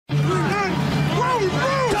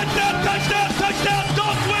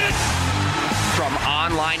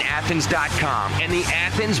OnlineAthens.com and the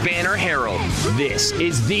Athens Banner Herald. This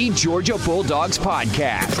is the Georgia Bulldogs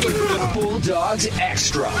podcast. Bulldogs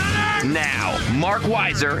Extra. Now, Mark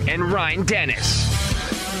Weiser and Ryan Dennis.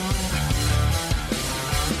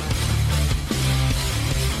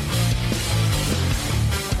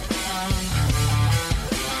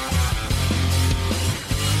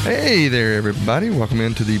 Hey there, everybody. Welcome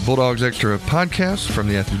into the Bulldogs Extra podcast from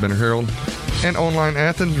the Athens Banner Herald and Online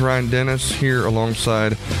Athens. Ryan Dennis here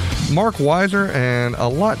alongside Mark Weiser, and a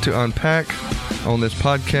lot to unpack on this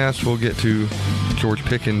podcast. We'll get to George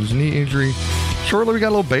Pickens' knee injury. Shortly, we got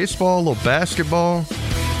a little baseball, a little basketball,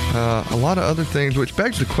 a lot of other things, which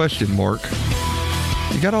begs the question, Mark.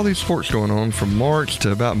 You got all these sports going on from March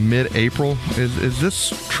to about mid-April. Is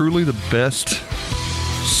this truly the best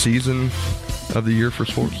season of the year for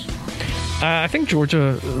sports? I think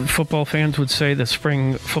Georgia football fans would say the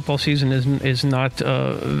spring football season is not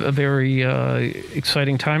a very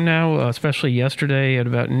exciting time now, especially yesterday at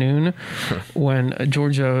about noon when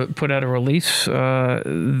Georgia put out a release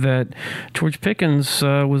that George Pickens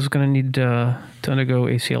was going to need to undergo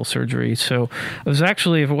ACL surgery. So it was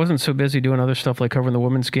actually, if it wasn't so busy doing other stuff like covering the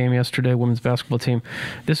women's game yesterday, women's basketball team,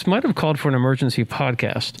 this might have called for an emergency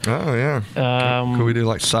podcast. Oh, yeah. Could we do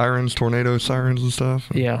like sirens, tornado sirens and stuff?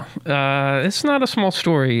 Yeah. It's not a small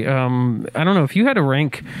story. I don't know if you had to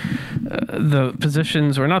rank the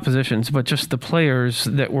positions, or not positions, but just the players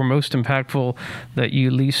that were most impactful that you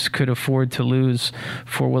least could afford to lose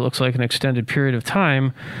for what looks like an extended period of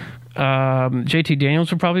time. JT Daniels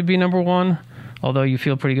would probably be number one, although you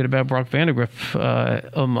feel pretty good about Brock Vandagriff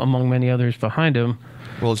among many others behind him.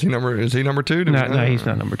 Well, is he number two? No, he's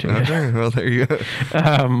not number two. Okay, well, there you go.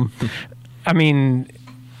 I mean,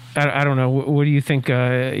 I don't know. What do you think?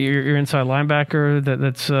 Your inside linebacker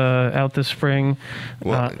that's out this spring?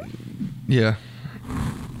 Well, yeah.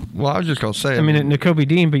 Well, I was just gonna say. I mean, Nakobe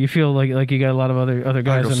Dean, but you feel like you got a lot of other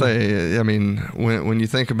guys. I was gonna say. I mean, when you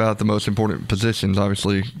think about the most important positions,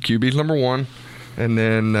 obviously QB's number one, and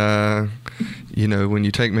then when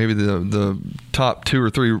you take maybe the top two or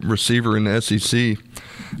three receiver in the SEC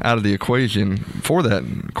out of the equation for that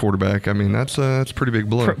quarterback, I mean, that's a pretty big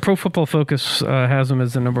blow. Pro Football Focus has him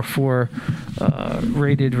as the number 4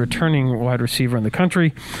 rated returning wide receiver in the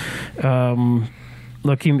country.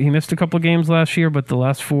 Look, he missed a couple of games last year, but the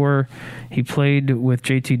last 4 he played with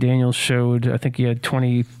JT Daniels showed, I think he had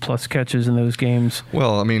 20-plus catches in those games.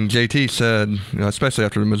 Well, I mean, JT said, especially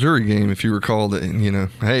after the Missouri game, if you recall, that,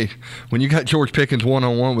 hey, when you got George Pickens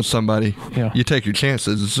one-on-one with somebody, you take your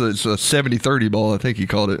chances. It's a 70-30 ball, I think he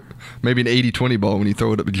called it. Maybe an 80-20 ball when you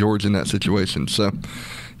throw it up to George in that situation. So,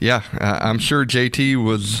 yeah, I'm sure JT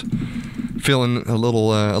was feeling a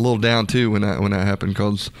little down, too, when that happened,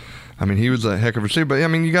 because I mean, he was a heck of a receiver, but I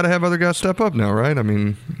mean, you got to have other guys step up now, right? I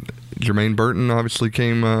mean, Jermaine Burton obviously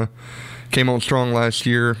came on strong last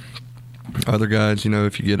year. Other guys,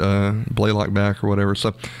 if you get Blaylock back or whatever. So,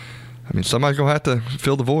 I mean, somebody's gonna have to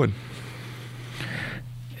fill the void.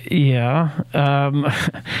 Yeah.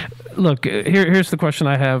 Look, here's the question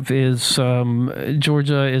I have is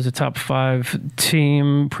Georgia is a top 5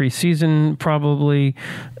 team preseason, probably.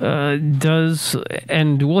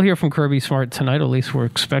 And we'll hear from Kirby Smart tonight, at least we're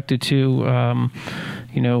expected to.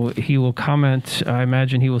 He will comment. I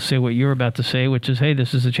imagine he will say what you're about to say, which is, hey,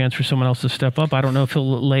 this is a chance for someone else to step up. I don't know if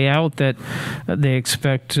he'll lay out that they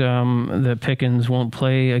expect that Pickens won't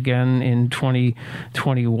play again in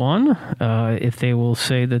 2021, if they will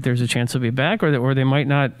say that there's a chance he'll be back, or they might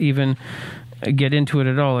not even get into it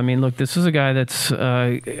at all. I mean, look, this is a guy that's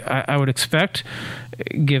I would expect,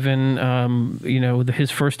 given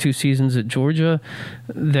his first 2 seasons at Georgia,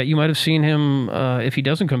 that you might have seen him, if he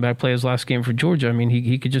doesn't come back, play his last game for Georgia. I mean,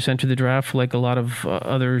 he could just enter the draft like a lot of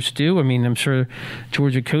others do. I mean, I'm sure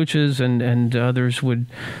Georgia coaches and others would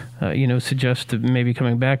suggest maybe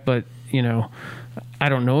coming back, but I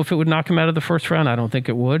don't know if it would knock him out of the first round. I don't think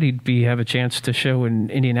it would. He'd have a chance to show in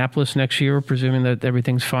Indianapolis next year, presuming that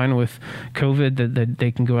everything's fine with COVID, that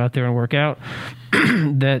they can go out there and work out.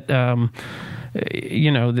 That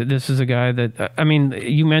this is a guy that, I mean,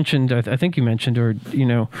 you mentioned, I think you mentioned, or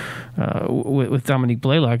with Dominique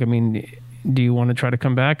Blaylock. I mean, do you want to try to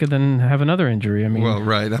come back and then have another injury? I mean, well,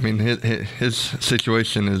 right. I mean, his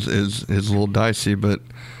situation is a little dicey, but.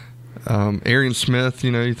 Arian Smith,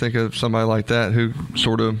 you think of somebody like that who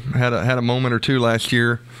sort of had a moment or two last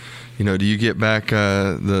year. Do you get back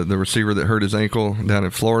the receiver that hurt his ankle down in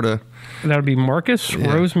Florida? That would be Marcus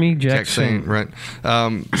Rosemy-Jacksaint. Right.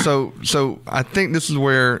 So I think this is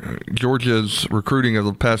where Georgia's recruiting of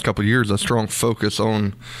the past couple of years, a strong focus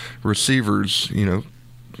on receivers,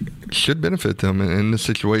 should benefit them in this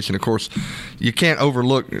situation. Of course, you can't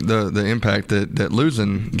overlook the impact that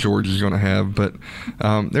losing George is going to have, but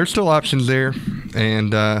there's still options there.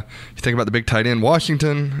 And you think about the big tight end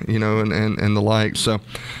Washington, and the like. So,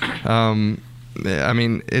 I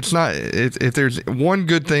mean, it's not. If there's one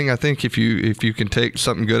good thing, I think if you can take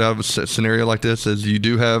something good out of a scenario like this, is you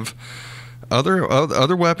do have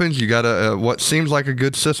other weapons. You got what seems like a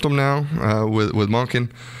good system now with Monken.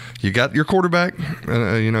 You got your quarterback,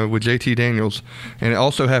 with JT Daniels, and it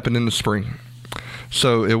also happened in the spring.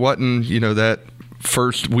 So it wasn't, that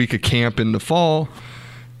first week of camp in the fall.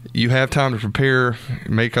 You have time to prepare,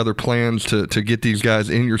 make other plans to get these guys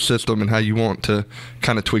in your system and how you want to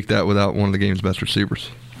kind of tweak that without one of the game's best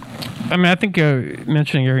receivers. I mean, I think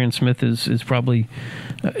mentioning Arian Smith is probably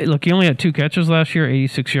look. He only had 2 catches last year,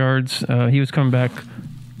 86 yards. He was coming back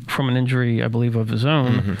from an injury, I believe, of his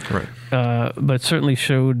own, right? But certainly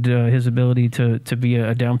showed his ability to be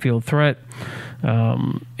a downfield threat.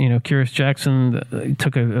 Curious Jackson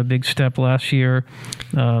took a big step last year.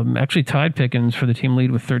 Actually tied Pickens for the team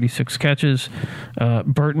lead with 36 catches.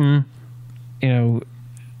 Burton,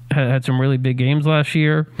 had some really big games last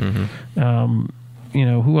year.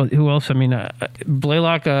 Who else? I mean,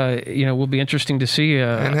 Blaylock, will be interesting to see.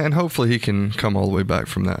 And hopefully he can come all the way back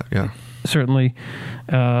from that, yeah. Certainly.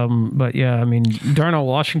 But, yeah, I mean, Darnell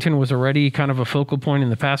Washington was already kind of a focal point in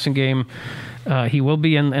the passing game. He will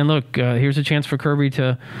be. And look, here's a chance for Kirby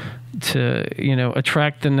to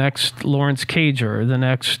attract the next Lawrence Cager, the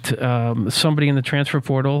next somebody in the transfer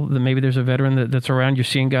portal. Maybe there's a veteran that's around. You're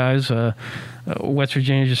seeing guys. West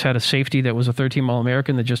Virginia just had a safety that was a third-team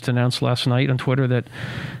All-American that just announced last night on Twitter that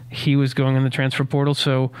he was going in the transfer portal.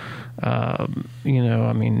 So, I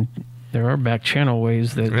mean, there are back channel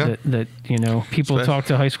ways that people talk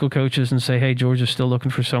to high school coaches and say, hey, Georgia's still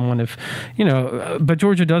looking for someone. But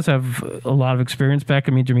Georgia does have a lot of experience back.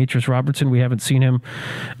 I mean, Demetrius Robertson, we haven't seen him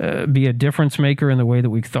be a difference maker in the way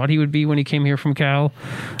that we thought he would be when he came here from Cal.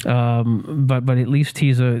 But at least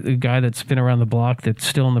he's a guy that's been around the block that's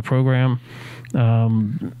still in the program.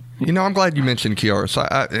 I'm glad you mentioned Kiaris.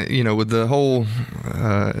 With the whole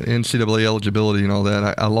NCAA eligibility and all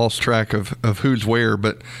that, I lost track of who's where.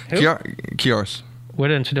 But Kiaris. What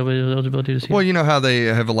NCAA eligibility does he have? Well, you know how they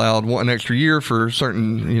have allowed one extra year for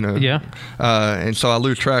certain, Yeah. And so I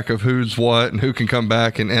lose track of who's what and who can come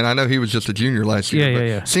back. And I know he was just a junior last year.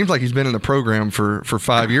 Yeah. Seems like he's been in the program for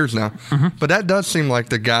 5 years now. Mm-hmm. But that does seem like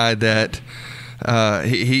the guy that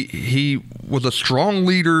he was a strong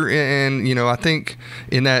leader, and I think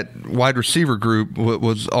in that wide receiver group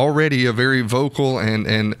was already a very vocal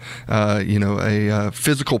and a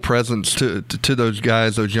physical presence to those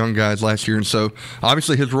guys, those young guys last year. And so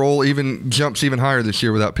obviously his role jumps even higher this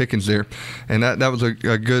year without Pickens there, and that was a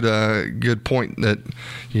good point that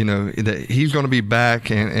that he's going to be back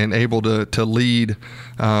and able to lead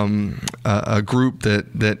a group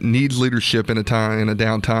that needs leadership in a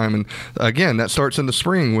downtime. And again, that starts in the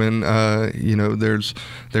spring when there's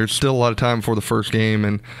still a lot of time before the first game.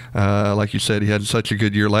 And like you said, he had such a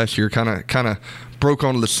good year last year. Kind of broke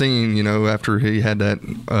onto the scene, after he had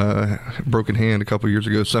that broken hand a couple years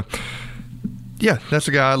ago. So yeah, that's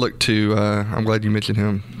a guy I look to. I'm glad you mentioned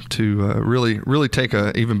him to really take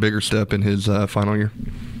a even bigger step in his final year.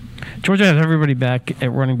 Georgia has everybody back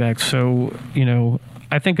at running back, so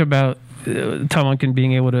I think about Tom Monken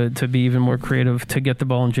being able to be even more creative to get the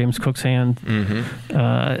ball in James Cook's hand. Mm-hmm.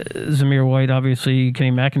 Zamir White, obviously,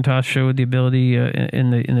 Kenny McIntosh showed the ability in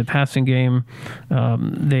the passing game.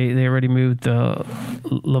 They already moved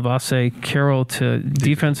Lavase Carroll to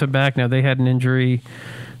defensive back. Now they had an injury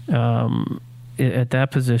at that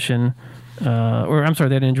position. They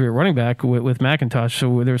had an injury at running back with McIntosh,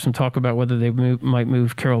 so there was some talk about whether they might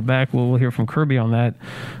move Carroll back. We'll hear from Kirby on that.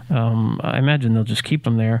 I imagine they'll just keep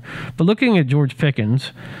him there. But looking at George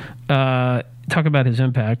Pickens, talk about his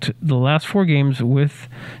impact. The last 4 games with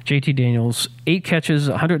JT Daniels, 8 catches,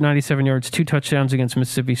 197 yards, 2 touchdowns against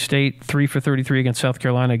Mississippi State, 3 for 33 against South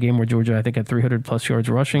Carolina, a game where Georgia, I think, had 300-plus yards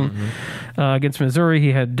rushing. Mm-hmm. Against Missouri,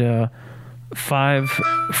 he had 5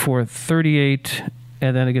 for 38.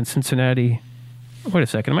 And then against Cincinnati, wait a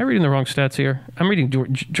second, am I reading the wrong stats here? I'm reading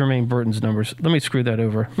Jermaine Burton's numbers. Let me screw that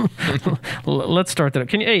over. Let's start that up.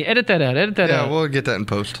 Can you, edit that out? Yeah, we'll get that in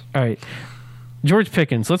post. All right. George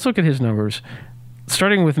Pickens, let's look at his numbers.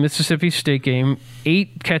 Starting with Mississippi State game,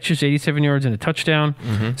 8 catches, 87 yards, and a touchdown.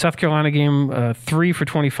 Mm-hmm. South Carolina game, 3 for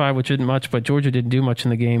 25, which isn't much, but Georgia didn't do much in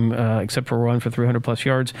the game except for a run for 300-plus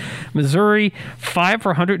yards. Missouri, 5 for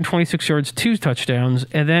 126 yards, 2 touchdowns,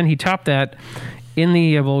 and then he topped that in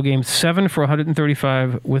the bowl game, 7 for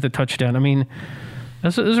 135 with a touchdown. I mean,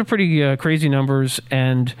 those are pretty crazy numbers,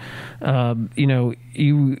 and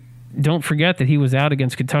you don't forget that he was out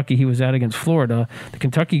against Kentucky. He was out against Florida. The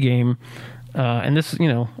Kentucky game, and this,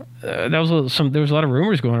 there was a lot of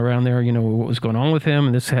rumors going around there. What was going on with him,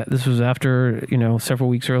 and this was after several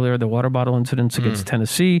weeks earlier the water bottle incidents against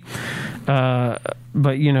Tennessee.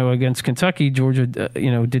 But against Kentucky, Georgia,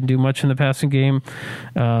 didn't do much in the passing game,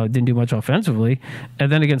 didn't do much offensively,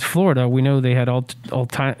 and then against Florida, we know they had all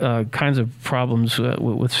kinds of problems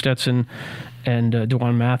with Stetson and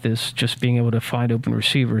DeJuan Mathis just being able to find open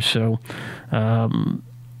receivers. So.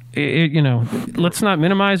 Let's not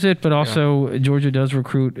minimize it, but also Georgia does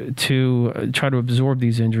recruit to try to absorb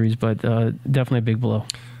these injuries, but definitely a big blow.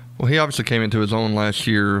 Well, he obviously came into his own last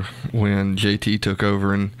year when JT took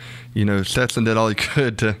over, and Stetson did all he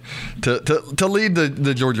could to lead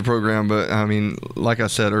the Georgia program. But I mean, like I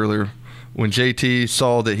said earlier, when JT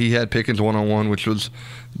saw that he had Pickens one-on-one, which was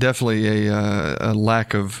definitely a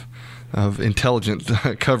lack of intelligent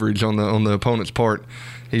coverage on the opponent's part,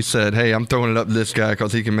 he said, "Hey, I'm throwing it up to this guy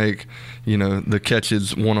because he can make, the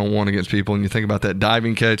catches one-on-one against people." And you think about that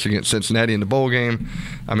diving catch against Cincinnati in the bowl game.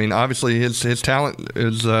 I mean, obviously his talent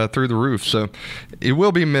is through the roof. So it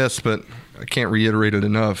will be missed, but I can't reiterate it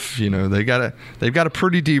enough. They've got a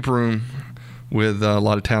pretty deep room with a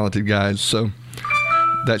lot of talented guys. So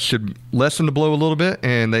that should lessen the blow a little bit,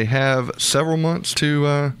 and they have several months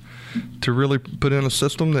to really put in a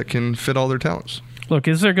system that can fit all their talents. Look,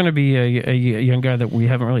 is there going to be a young guy that we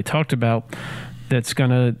haven't really talked about that's going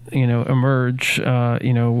to, emerge?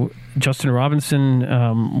 Justin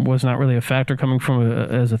Robinson was not really a factor coming from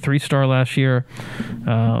as a 3-star last year.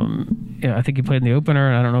 I think he played in the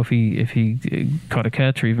opener. I don't know if he caught a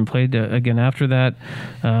catch or even played again after that.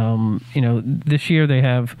 This year they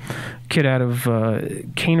have a kid out of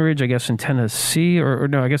Cane Ridge, I guess, in Tennessee, or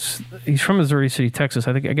no, I guess he's from Missouri City, Texas.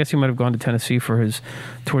 I guess he might have gone to Tennessee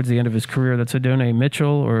towards the end of his career. That's Adonai Mitchell,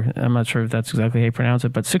 or I'm not sure if that's exactly how you pronounce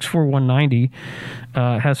it, but 6'4", 190,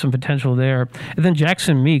 has some potential there. And then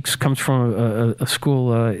Jackson Meeks comes from a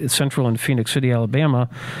school, Central in Phoenix City, Alabama,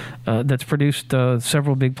 that's produced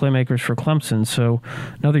several big playmakers for Clemson. So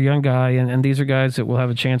another young guy, and these are guys that will have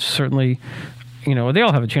a chance, certainly, they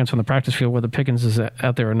all have a chance on the practice field, whether Pickens is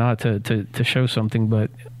out there or not, to show something,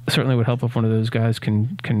 but certainly would help if one of those guys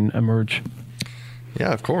can emerge.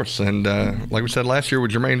 Yeah, of course. And like we said last year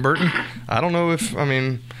with Jermaine Burton, I don't know if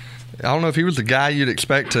he was the guy you'd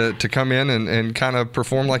expect to come in and kind of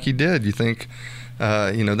perform like he did. You think,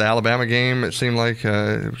 the Alabama game, it seemed like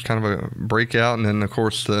it was kind of a breakout. And then, of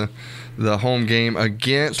course, the home game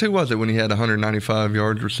against, who was it when he had 195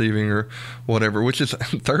 yards receiving or whatever, which is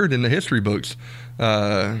third in the history books.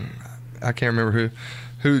 I can't remember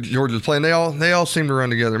who Georgia was playing. They all seem to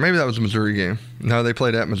run together. Maybe that was a Missouri game. No, they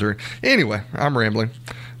played at Missouri. Anyway, I'm rambling.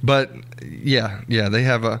 But, yeah, they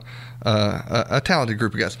have a talented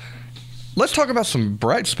group of guys. Let's talk about some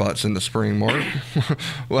bright spots in the spring, Mark.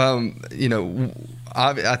 Well,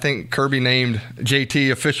 I think Kirby named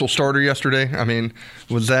JT official starter yesterday. I mean,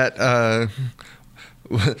 was that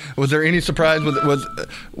was there any surprise?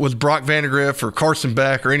 Was Brock Vandagriff or Carson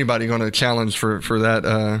Beck or anybody going to challenge for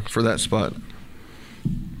that spot?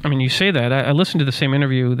 I mean, you say that. I listened to the same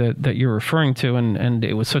interview that you're referring to, and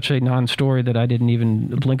it was such a non-story that I didn't even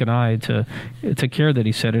blink an eye to care that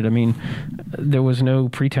he said it. I mean, there was no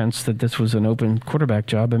pretense that this was an open quarterback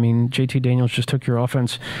job. I mean, JT Daniels just took your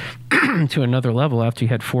offense to another level after you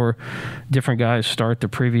had 4 different guys start the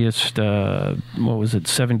previous,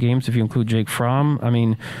 7 games if you include Jake Fromm. I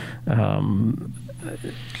mean,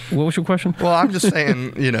 what was your question? Well, I'm just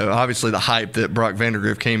saying, obviously the hype that Brock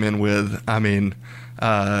Vandagriff came in with, I mean,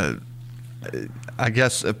 I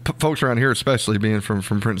guess folks around here, especially being from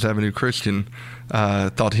Prince Avenue Christian,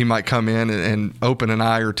 thought he might come in and open an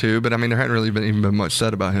eye or two. But, I mean, there hadn't really been much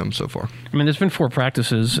said about him so far. I mean, there's been 4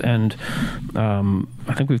 practices, and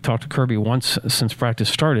I think we've talked to Kirby once since practice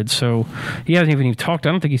started. So he hasn't even talked.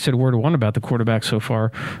 I don't think he said word one about the quarterback so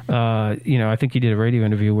far. I think he did a radio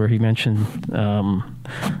interview where he mentioned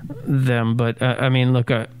them. But, I mean, look,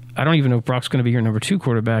 I don't even know if Brock's going to be your number 2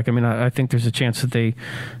 quarterback. I mean, I think there's a chance that they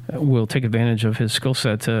will take advantage of his skill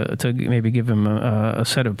set to maybe give him a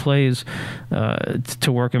set of plays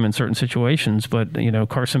to work him in certain situations. But,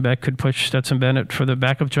 Carson Beck could push Stetson Bennett for the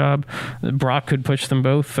backup job. Brock could push them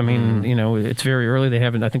both. I mean, it's very early.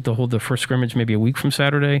 I think they'll hold the first scrimmage maybe a week from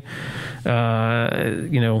Saturday.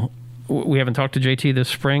 We haven't talked to JT this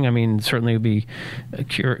spring. I mean, certainly would be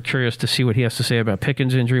curious to see what he has to say about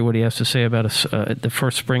Pickens' injury, what he has to say about the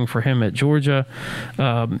first spring for him at Georgia.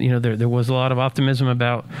 There was a lot of optimism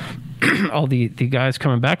about all the guys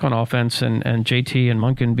coming back on offense and JT and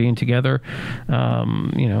Monken being together,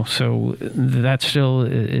 so that still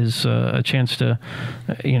is a chance to,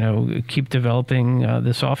 keep developing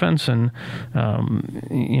this offense and,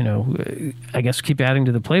 I guess keep adding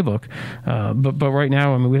to the playbook. But right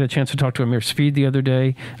now, I mean, we had a chance to talk to Amir Speed the other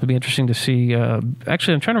day. It'll be interesting to see.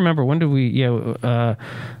 Actually, I'm trying to remember, when did we,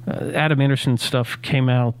 Adam Anderson's stuff came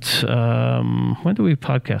out. When did we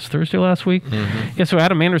podcast? Thursday last week? Mm-hmm. Yeah, so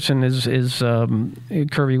Adam Anderson is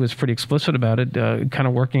Kirby was pretty explicit about it, kind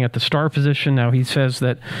of working at the star position. Now he says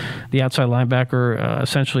that the outside linebacker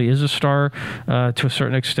essentially is a star to a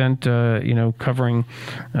certain extent, covering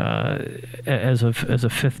as a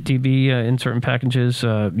fifth DB in certain packages,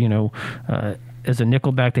 as a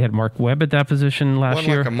nickelback. They had Mark Webb at that position last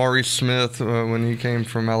year. Like Amari Smith when he came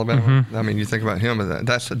from Alabama. Mm-hmm. I mean, you think about him,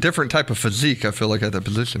 that's a different type of physique, I feel like, at that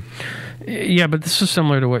position. Yeah, but this is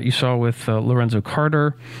similar to what you saw with Lorenzo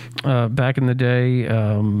Carter back in the day.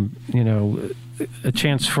 A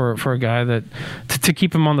chance for a guy that to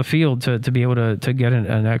keep him on the field, to be able to get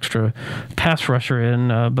an extra pass rusher in,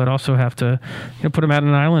 but also have to put him out on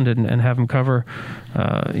an island and have him cover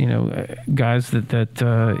guys that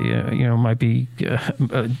might be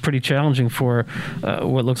pretty challenging for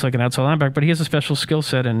what looks like an outside linebacker. But he has a special skill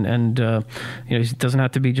set, and he doesn't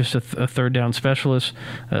have to be just a third down specialist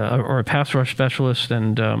or a pass rush specialist,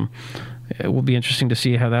 and it will be interesting to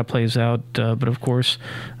see how that plays out. But of course,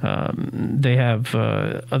 they have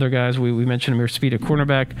other guys. We mentioned Amir Speed, a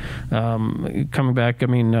cornerback, coming back. I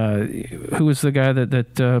mean, who was the guy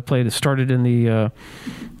that started in the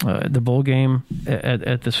bowl game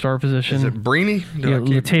at the star position? Is it Brini?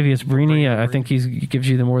 Latavius Brini. I think he gives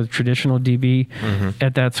you the more traditional DB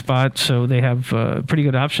at that spot. So they have pretty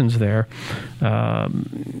good options there.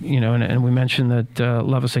 And we mentioned that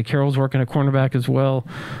Lavasay Carroll's working at cornerback as well.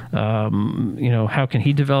 How can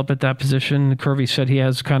he develop at that position? Kirby said he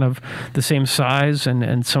has kind of the same size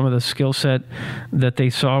and some of the skill set that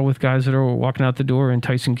they saw with guys that are walking out the door, and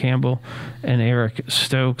Tyson Campbell and Eric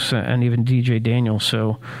Stokes and even DJ Daniel.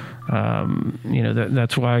 So,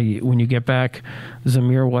 that's why when you get back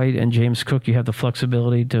Zamir White and James Cook, you have the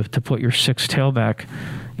flexibility to put your sixth tailback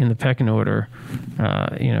in the pecking order,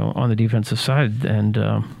 on the defensive side. And,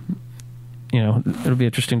 it'll be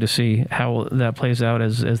interesting to see how that plays out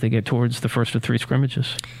as they get towards the first of three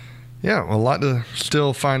scrimmages. Yeah, well, a lot to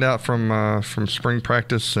still find out from spring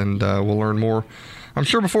practice, and we'll learn more, I'm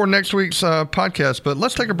sure, before next week's podcast. But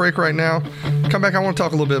let's take a break right now. Come back. I want to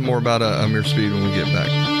talk a little bit more about Amir Speed when we get back.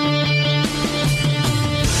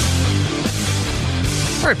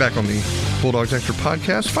 All right, back on the Bulldogs Extra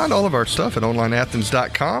podcast. Find all of our stuff at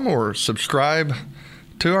onlineathens.com or subscribe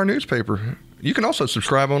to our newspaper. You can also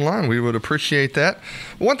subscribe online. We would appreciate that.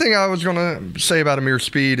 One thing I was going to say about Amir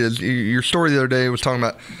Speed is your story the other day was talking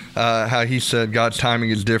about how he said God's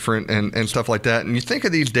timing is different and stuff like that. And you think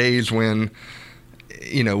of these days when,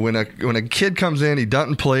 when a kid comes in, he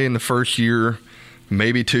doesn't play in the first year,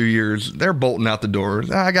 maybe 2 years, they're bolting out the door.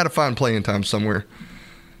 I got to find playing time somewhere.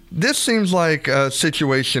 This seems like a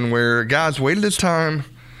situation where guys waited his time.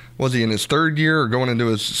 Was he in his third year or going into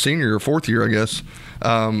his senior or fourth year, I guess?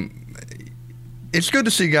 It's good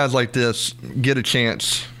to see guys like this get a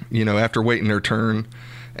chance, after waiting their turn.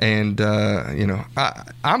 And,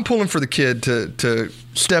 I'm pulling for the kid to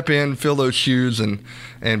step in, fill those shoes,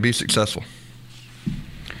 and be successful.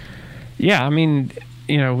 Yeah, I mean,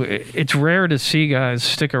 it's rare to see guys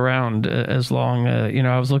stick around as long.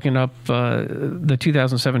 I was looking up the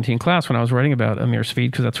 2017 class when I was writing about Amir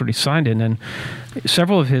Speed, because that's what he signed in. And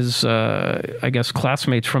several of his,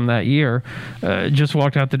 classmates from that year just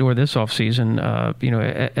walked out the door this offseason,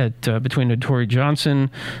 at between Notori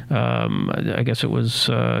Johnson, I guess it was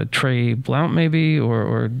Trey Blount maybe,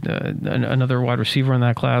 or another wide receiver in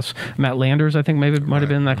that class. Matt Landers, I think, might have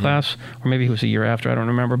been in that class, or maybe he was a year after, I don't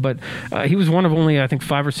remember. But he was one of only, I think,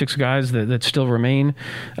 5 or 6 guys that still remain.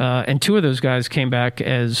 And 2 of those guys came back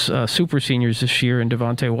as super seniors this year in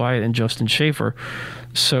Devontae Wyatt and Justin Schaefer.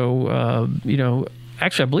 So,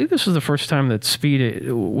 actually, I believe this was the first time that Speed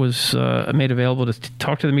was made available to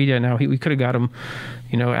talk to the media. Now, we could have got him,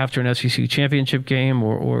 after an SEC championship game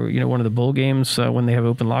or one of the bowl games when they have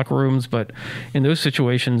open locker rooms. But in those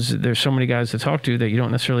situations, there's so many guys to talk to that you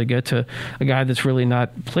don't necessarily get to a guy that's really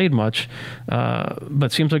not played much,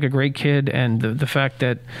 but seems like a great kid. And the fact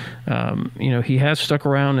that, he has stuck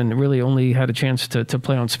around and really only had a chance to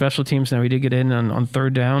play on special teams. Now, he did get in on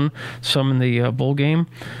third down, some in the bowl game.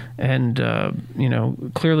 And,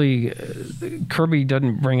 clearly Kirby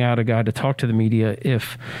doesn't bring out a guy to talk to the media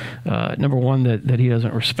if, number one, that he doesn't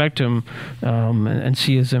doesn't respect him and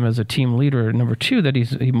sees him as a team leader. Number two, that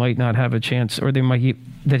he might not have a chance, or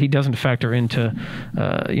that he doesn't factor into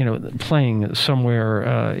playing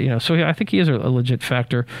somewhere. So I think he is a legit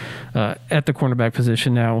factor at the cornerback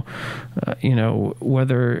position now.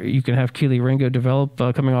 Whether you can have Keely Ringo develop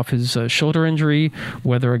coming off his shoulder injury,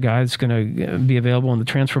 whether a guy's going to be available in the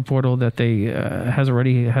transfer portal that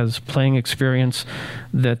has playing experience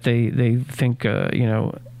that they think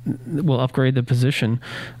will upgrade the position.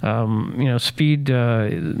 Speed.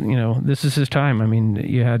 This is his time. I mean,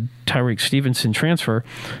 you had Tyreek Stevenson transfer,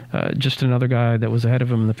 just another guy that was ahead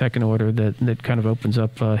of him in the pecking order that kind of opens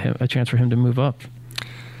up a chance for him to move up.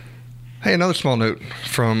 Hey, another small note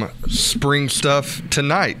from Spring Stuff.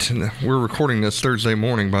 Tonight, we're recording this Thursday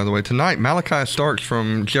morning, by the way. Tonight, Malachi Starks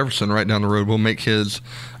from Jefferson, right down the road, will make his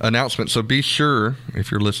announcement. So be sure,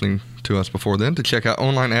 if you're listening to us before then, to check out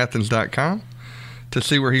onlineathens.com to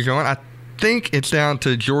see where he's going. I think it's down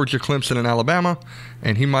to Georgia, Clemson, and Alabama,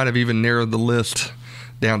 and he might have even narrowed the list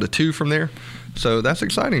down to 2 from there. So that's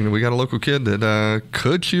exciting. We got a local kid that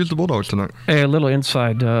could choose the Bulldogs tonight. Hey, a little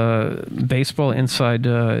inside baseball,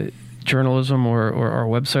 inside journalism or our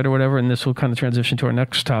website or whatever, and this will kind of transition to our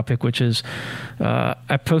next topic, which is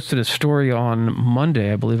I posted a story on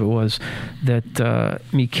Monday, I believe it was, that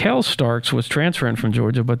Mikael Starks was transferring from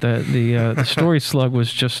Georgia, but the story slug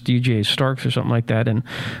was just UGA Starks or something like that, and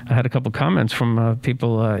I had a couple comments from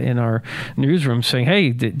people in our newsroom saying, hey,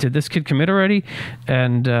 did this kid commit already?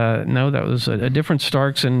 And no, that was a different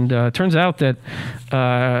Starks, and turns out that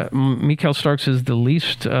Mikael Starks is the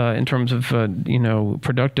least in terms of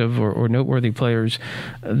productive or noteworthy players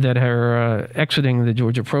that are exiting the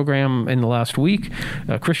Georgia program in the last week.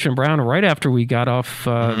 Christian Brown, right after we got off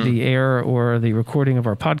the air or the recording of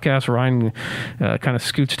our podcast, Ryan kind of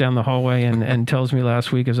scoots down the hallway and tells me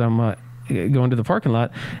last week as I'm going to the parking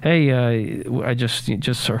lot, hey, I just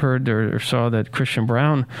heard or saw that Christian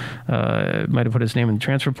Brown might have put his name in the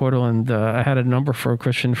transfer portal, and I had a number for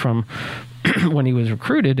Christian from when he was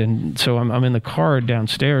recruited, and so I'm in the car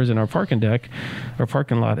downstairs in our parking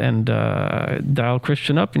lot, and dial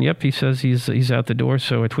Christian up, and yep, he says he's out the door.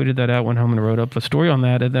 So I tweeted that out, went home and wrote up a story on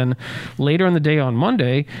that, and then later in the day on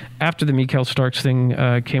Monday, after the Mikael Starks thing,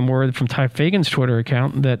 came word from Ty Fagan's Twitter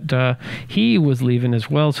account that he was leaving as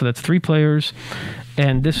well. So that's 3 players.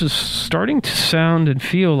 And this is starting to sound and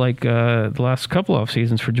feel like the last couple off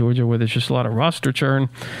seasons for Georgia, where there's just a lot of roster churn.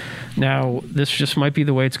 Now, this just might be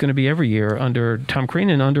the way it's going to be every year under Tom Crean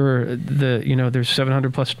and under there's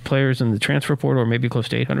 700 plus players in the transfer portal, or maybe close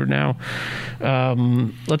to 800 now.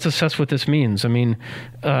 Let's assess what this means. I mean,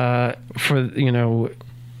 at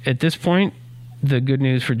this point, the good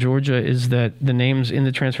news for Georgia is that the names in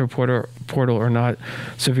the transfer portal are not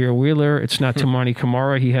Severe Wheeler. It's not Tamani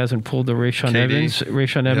Kamara. He hasn't pulled the Rayshon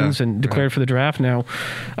Evans and declared for the draft. Now,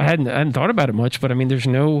 I hadn't thought about it much, but I mean, there's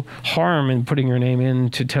no harm in putting your name in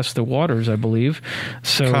to test the waters, I believe.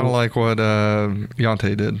 So kind of like what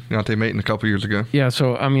Yante did. Yante Maton a couple years ago. Yeah.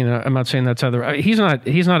 So I mean, I'm not saying that's other. He's not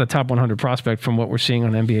a top 100 prospect from what we're seeing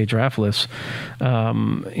on NBA draft lists.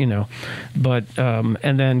 But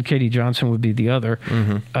and then Katie Johnson would be the other.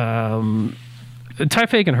 Ty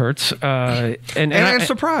Fagan hurts, and I'm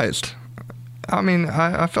surprised. I mean,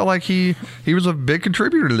 I felt like he was a big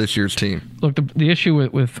contributor to this year's team. Look, the issue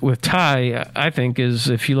with Ty, I think, is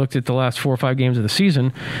if you looked at the last 4 or 5 games of the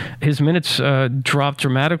season, his minutes dropped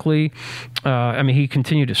dramatically. I mean, he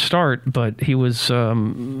continued to start, but he was the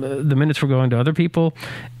minutes were going to other people,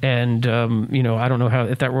 and I don't know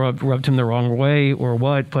if that rubbed him the wrong way or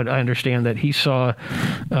what, but I understand that he saw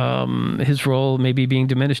his role maybe being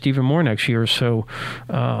diminished even more next year. So,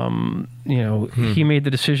 he made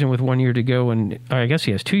the decision with 1 year to go, and I guess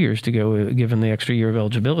he has 2 years to go, given the extra year of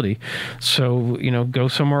eligibility. So, go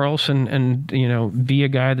somewhere else and be a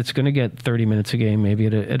guy that's going to get 30 minutes a game, maybe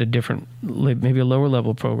at a different, maybe a lower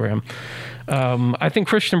level program. I think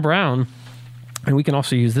Christian Brown, and we can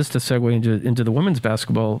also use this to segue into the women's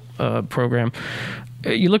basketball program.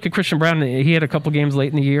 You look at Christian Brown, he had a couple games late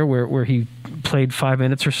in the year where he played 5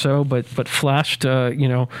 minutes or so, but flashed.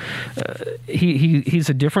 He's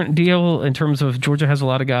a different deal in terms of Georgia has a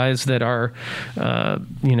lot of guys that are,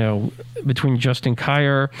 between Justin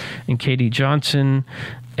Kier and Katie Johnson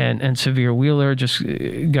and Severe Wheeler, just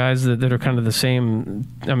guys that are kind of the same.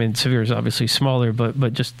 I mean, Severe is obviously smaller,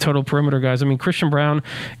 but just total perimeter guys. I mean, Christian Brown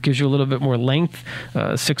gives you a little bit more length,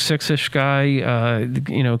 6'6"-ish guy,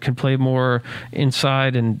 can play more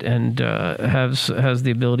inside and has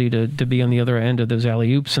the ability to be on the other end of those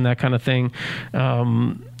alley-oops and that kind of thing.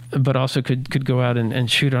 But also could go out and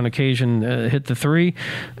shoot on occasion, hit the three.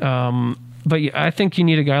 But I think you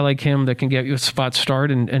need a guy like him that can get you a spot start.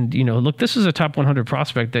 And look, this is a top 100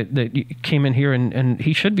 prospect that came in here, and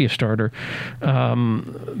he should be a starter.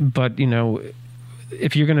 But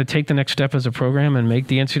if you're going to take the next step as a program and make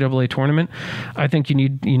the NCAA tournament, I think you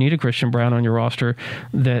need a Christian Brown on your roster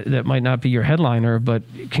that might not be your headliner, but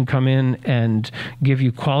can come in and give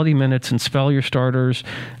you quality minutes and spell your starters,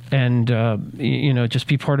 and just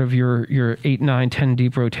be part of your 8, 9, 10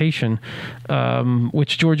 deep rotation,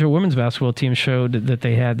 which Georgia women's basketball team showed that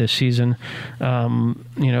they had this season.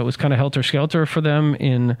 It was kind of helter-skelter for them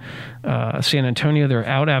in San Antonio. They're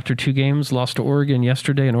out after 2 games, lost to Oregon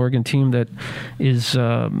yesterday, an Oregon team that is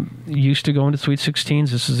used to going to Sweet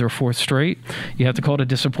 16s. This is their 4th straight. You have to call it a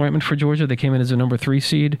disappointment for Georgia. They came in as a number 3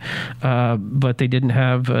 seed, but they didn't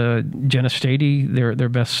have Jenna Stady, their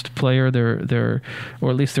best player, or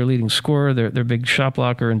at least their leading scorer, their big shot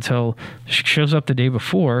blocker, until she shows up the day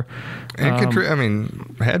before.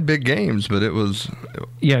 And had big games, but it was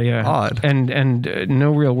odd. And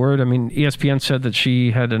no real word. I mean, ESPN said that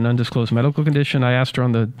she had an undisclosed medical condition. I asked her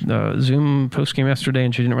on the Zoom postgame yesterday,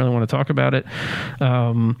 and she didn't really want to talk about it.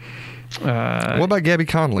 What about Gabby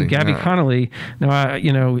Connolly? Connolly. Now,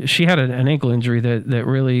 she had an ankle injury that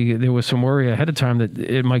really, there was some worry ahead of time that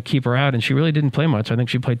it might keep her out, and she really didn't play much. I think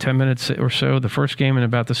she played 10 minutes or so the first game, and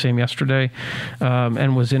about the same yesterday,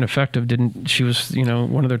 and was ineffective. She was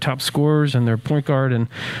one of their top scorers and their point guard, and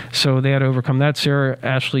so they had to overcome that. Sarah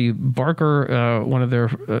Ashley Barker, one of their,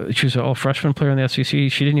 she was an all-freshman player in the SEC. She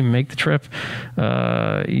didn't even make the trip.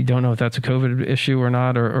 You don't know if that's a COVID issue or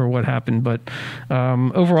not, or what happened, but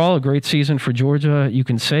overall, a great season for Georgia, you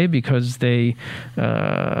can say, because they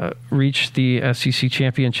reached the SEC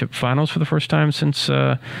championship finals for the first time since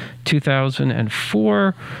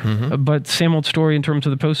 2004. But same old story in terms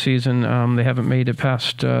of the postseason. They haven't made it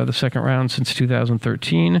past the second round since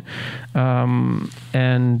 2013.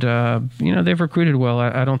 They've recruited well.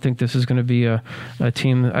 I don't think this is going to be a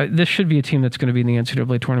team. This should be a team that's going to be in the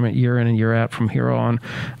NCAA tournament year in and year out from here on,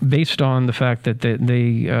 based on the fact that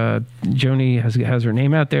Joni has her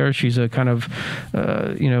name out there. She's a kind of,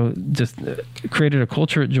 just created a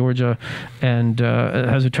culture at Georgia, and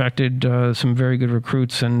has attracted some very good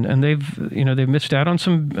recruits. And they've missed out on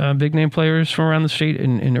some big name players from around the state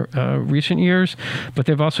in recent years, but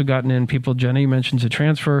they've also gotten in people. Jenny mentions a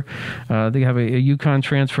transfer. They have a UConn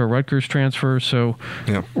transfer, a Rutgers transfer. So,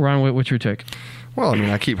 yeah. Ron, what's your take? Well,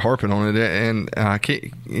 I keep harping on it, and I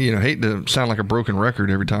can't, hate to sound like a broken record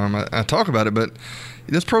every time I talk about it, but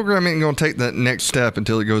this program ain't going to take that next step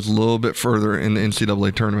until it goes a little bit further in the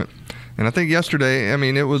NCAA tournament. And I think yesterday,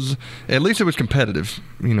 it was competitive.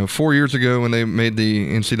 4 years ago when they made the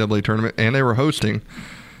NCAA tournament and they were hosting,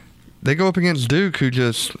 they go up against Duke, who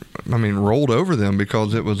just, rolled over them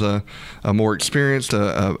because it was a more experienced,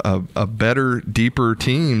 a better, deeper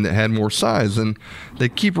team that had more size, and they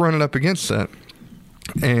keep running up against that.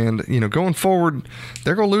 And, going forward,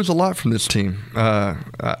 they're going to lose a lot from this team,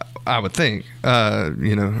 I would think.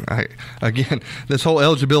 Again, this whole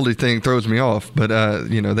eligibility thing throws me off, but,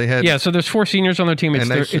 they had... Yeah, so there's 4 seniors on their team.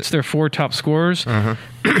 It's their 4 top scorers.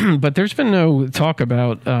 But there's been no talk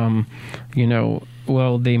about,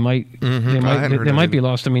 well, they might be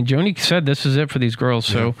lost. Joni said this is it for these girls.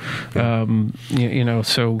 So,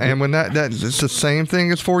 so. And when it's the same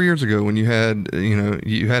thing as 4 years ago when you had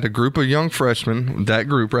a group of young freshmen. That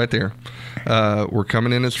group right there were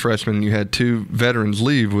coming in as freshmen. You had 2 veterans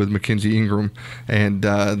leave with Mackenzie Ingram and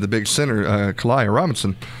the big center, Kalia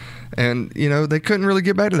Robinson. And, they couldn't really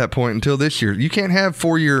get back to that point until this year. You can't have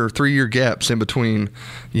 4-year or 3-year gaps in between,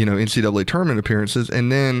 NCAA tournament appearances. And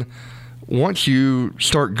then once you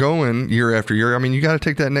start going year after year, you got to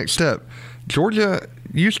take that next step. Georgia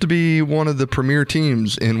used to be one of the premier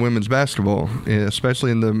teams in women's basketball,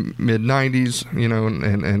 especially in the mid-'90s,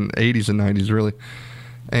 and 80s and 90s, really.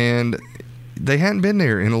 And they hadn't been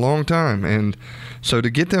there in a long time. And so to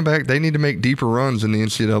get them back, they need to make deeper runs in the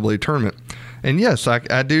NCAA tournament. And yes,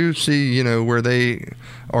 I do see, where they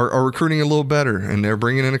are recruiting a little better, and they're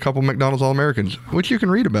bringing in a couple McDonald's All-Americans, which you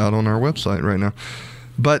can read about on our website right now.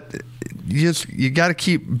 But you got to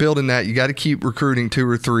keep building that. You got to keep recruiting 2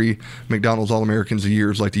 or 3 McDonald's All-Americans a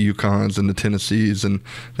year, like the UConns and the Tennessees, and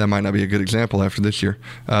that might not be a good example after this year.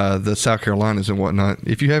 The South Carolinas and whatnot,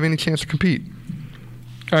 if you have any chance to compete.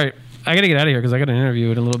 All right. I got to get out of here because I got an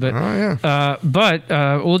interview in a little bit. Oh, yeah. But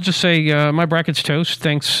we'll just say my bracket's toast.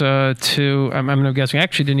 Thanks to I'm guessing. I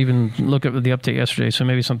actually didn't even look at the update yesterday, so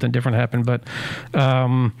maybe something different happened. But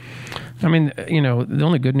I mean, the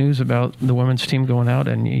only good news about the women's team going out,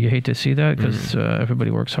 and you hate to see that because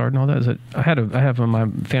everybody works hard and all that, is that I have on my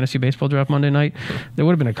fantasy baseball draft Monday night. There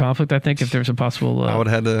would have been a conflict, I think, if there was a possible I would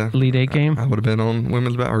have had to Elite 8 game. I would have been on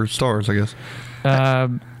women's or Stars, I guess.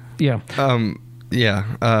 Yeah.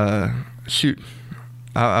 Shoot.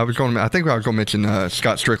 I think I was going to mention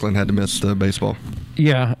Scott Strickland had to miss the baseball.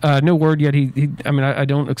 Yeah, no word yet. I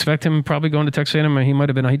don't expect him probably going to Texas A&M. He might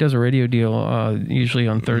have been. He does a radio deal usually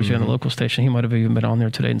on Thursday on the local station. He might have even been on there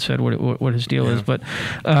today and said what his deal is. But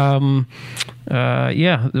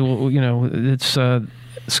it's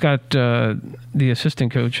Scott. The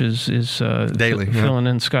assistant coach is Daly, filling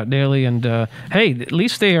in Scott Daly, and hey, at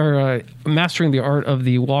least they are mastering the art of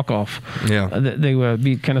the walk-off. Yeah, they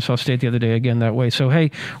beat Kennesaw State the other day again that way. So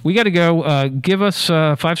hey, we got to go. Give us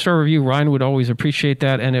a 5-star review. Ryan would always appreciate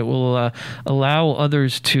that, and it will allow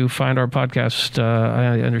others to find our podcast.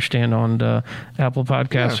 I understand on Apple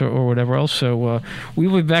Podcasts or whatever else. So we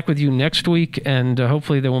will be back with you next week, and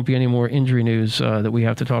hopefully there won't be any more injury news that we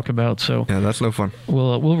have to talk about. So yeah, that's no fun.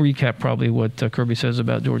 We'll recap probably what Kirby says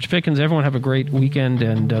about George Pickens. Everyone have a great weekend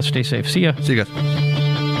and stay safe. See ya. See you guys.